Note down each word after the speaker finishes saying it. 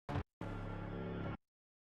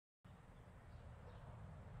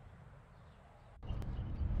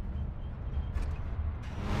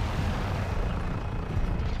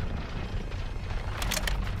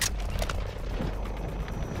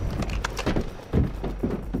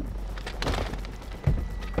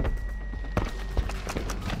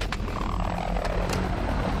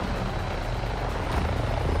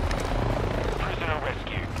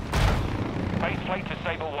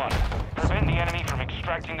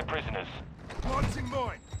the prisoners. Planting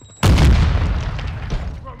mine.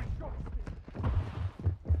 Throwing shots.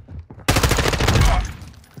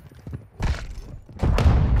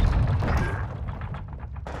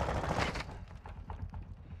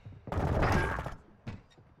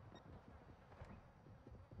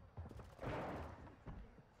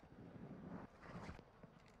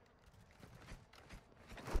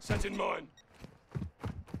 Set in mine.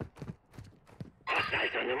 Hostiles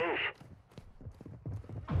on the move.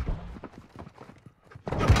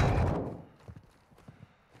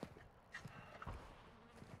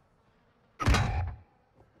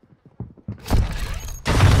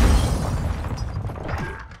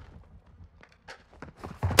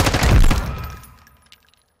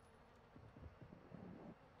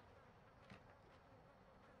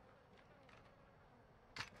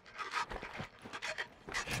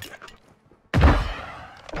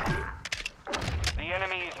 The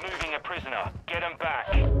enemy is moving a prisoner. Get him back.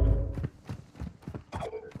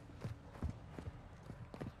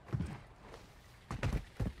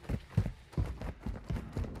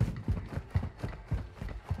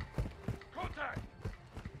 Contact.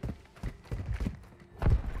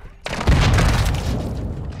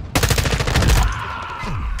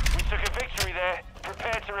 We took a victory there.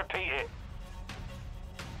 Prepare to repeat it.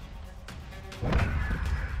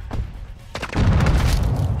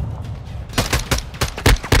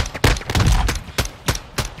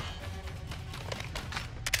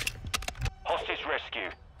 Hostage rescue.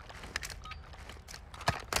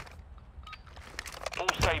 Paul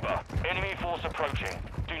Saber, enemy force approaching.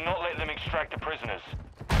 Do not let them extract the prisoners.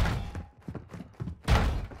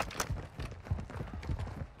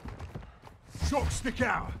 Shock stick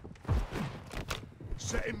out.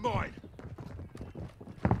 Set in mine.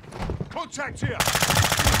 Contact here.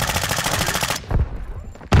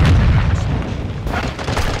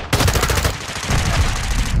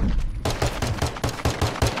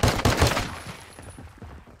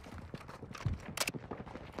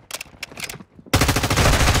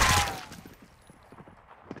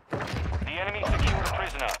 The enemy secured a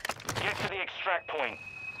prisoner. Get to the extract point.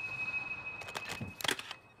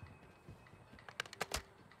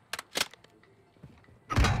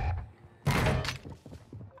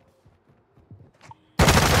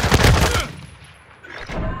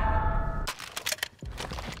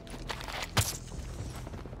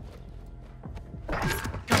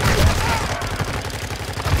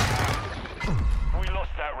 We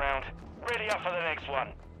lost that round. Ready up for the next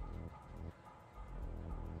one.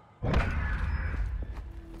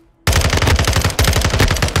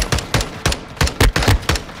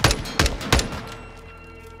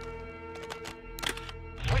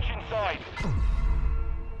 Switch inside.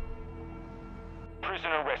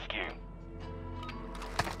 Prisoner rescue.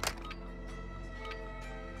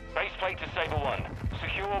 Base plate to Saber 1.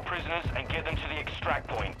 Secure all prisoners and get them to the extract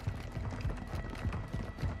point.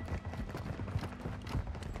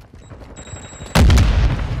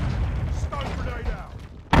 Stun grenade out.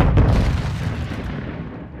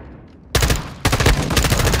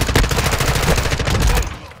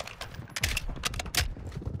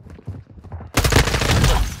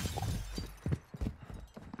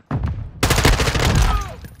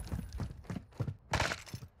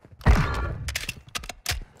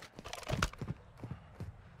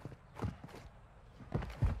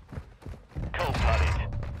 Cold-blooded.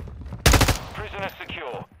 Prisoner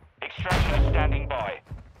secure. Extraction is standing by.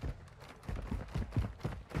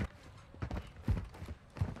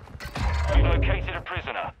 We've located a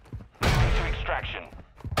prisoner. Moving to extraction.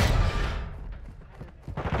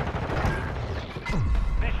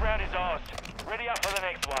 This round is ours. Ready up for the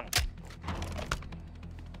next one.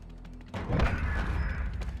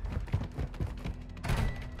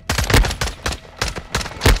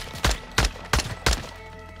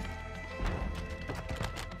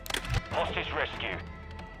 Hostage rescue.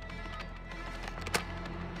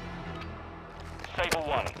 Saber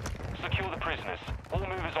 1. Secure the prisoners. All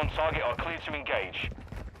movers on target are cleared to engage.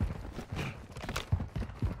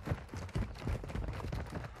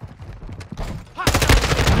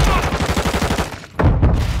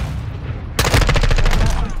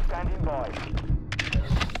 Standing by.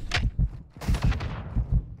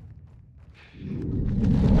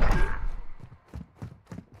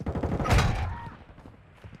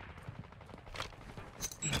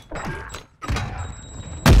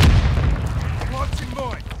 Planting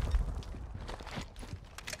mine.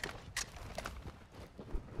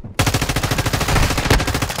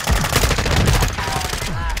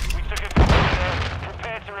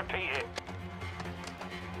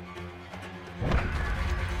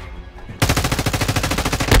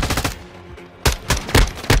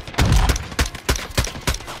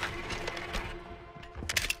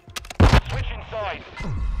 plate.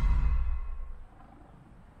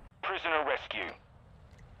 Prisoner rescue.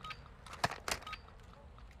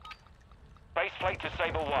 Base plate to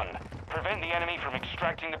Sabre 1. Prevent the enemy from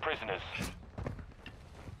extracting the prisoners.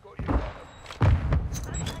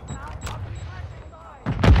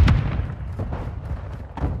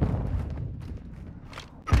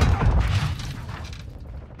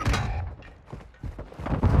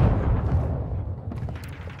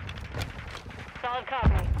 Solid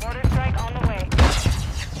copy. Mortar strike on the way.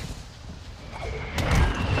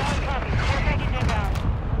 Solid copy. Care package inbound.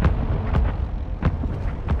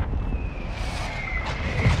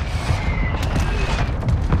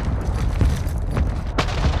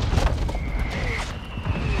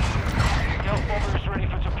 Stealth bomber is ready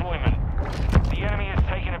for deployment. The enemy has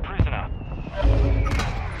taken a prisoner.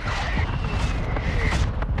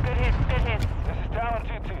 Good hits, good hits. This is Talon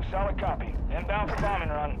 2-2. Solid copy. Inbound for bombing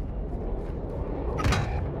run.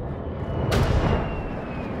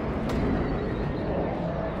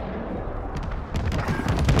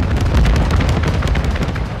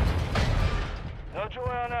 No joy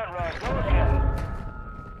on that run. Go again.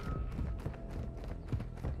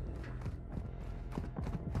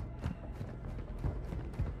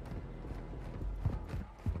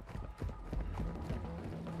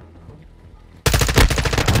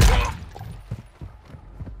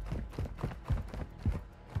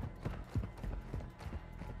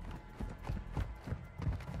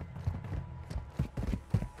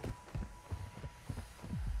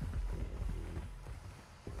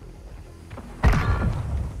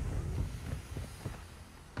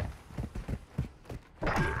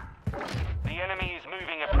 The enemy is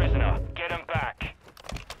moving a prisoner. Get him back.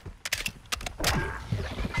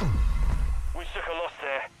 We took a loss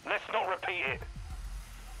there. Let's not repeat it.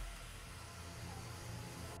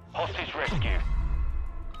 Hostage rescue.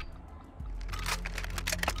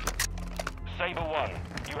 Sabre 1,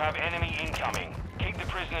 you have enemy incoming. Keep the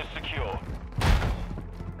prisoners secure.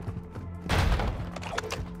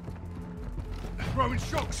 Throwing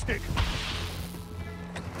shock stick.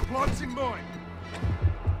 Planting mine.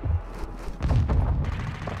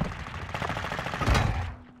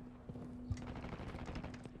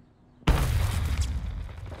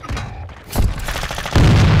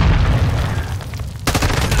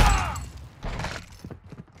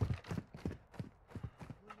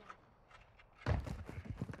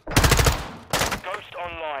 Ghost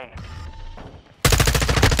online.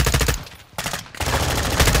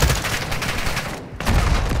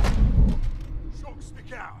 Shock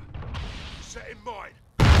stick out. Setting mine.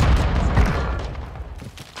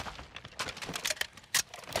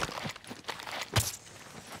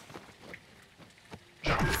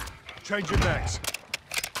 Changing mags.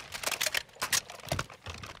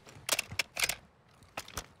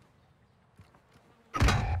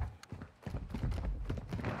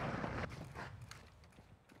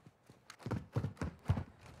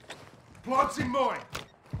 Planting mine.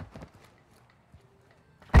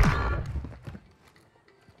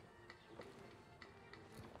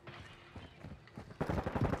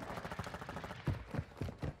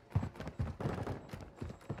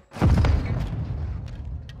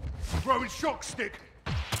 Throwing shock stick.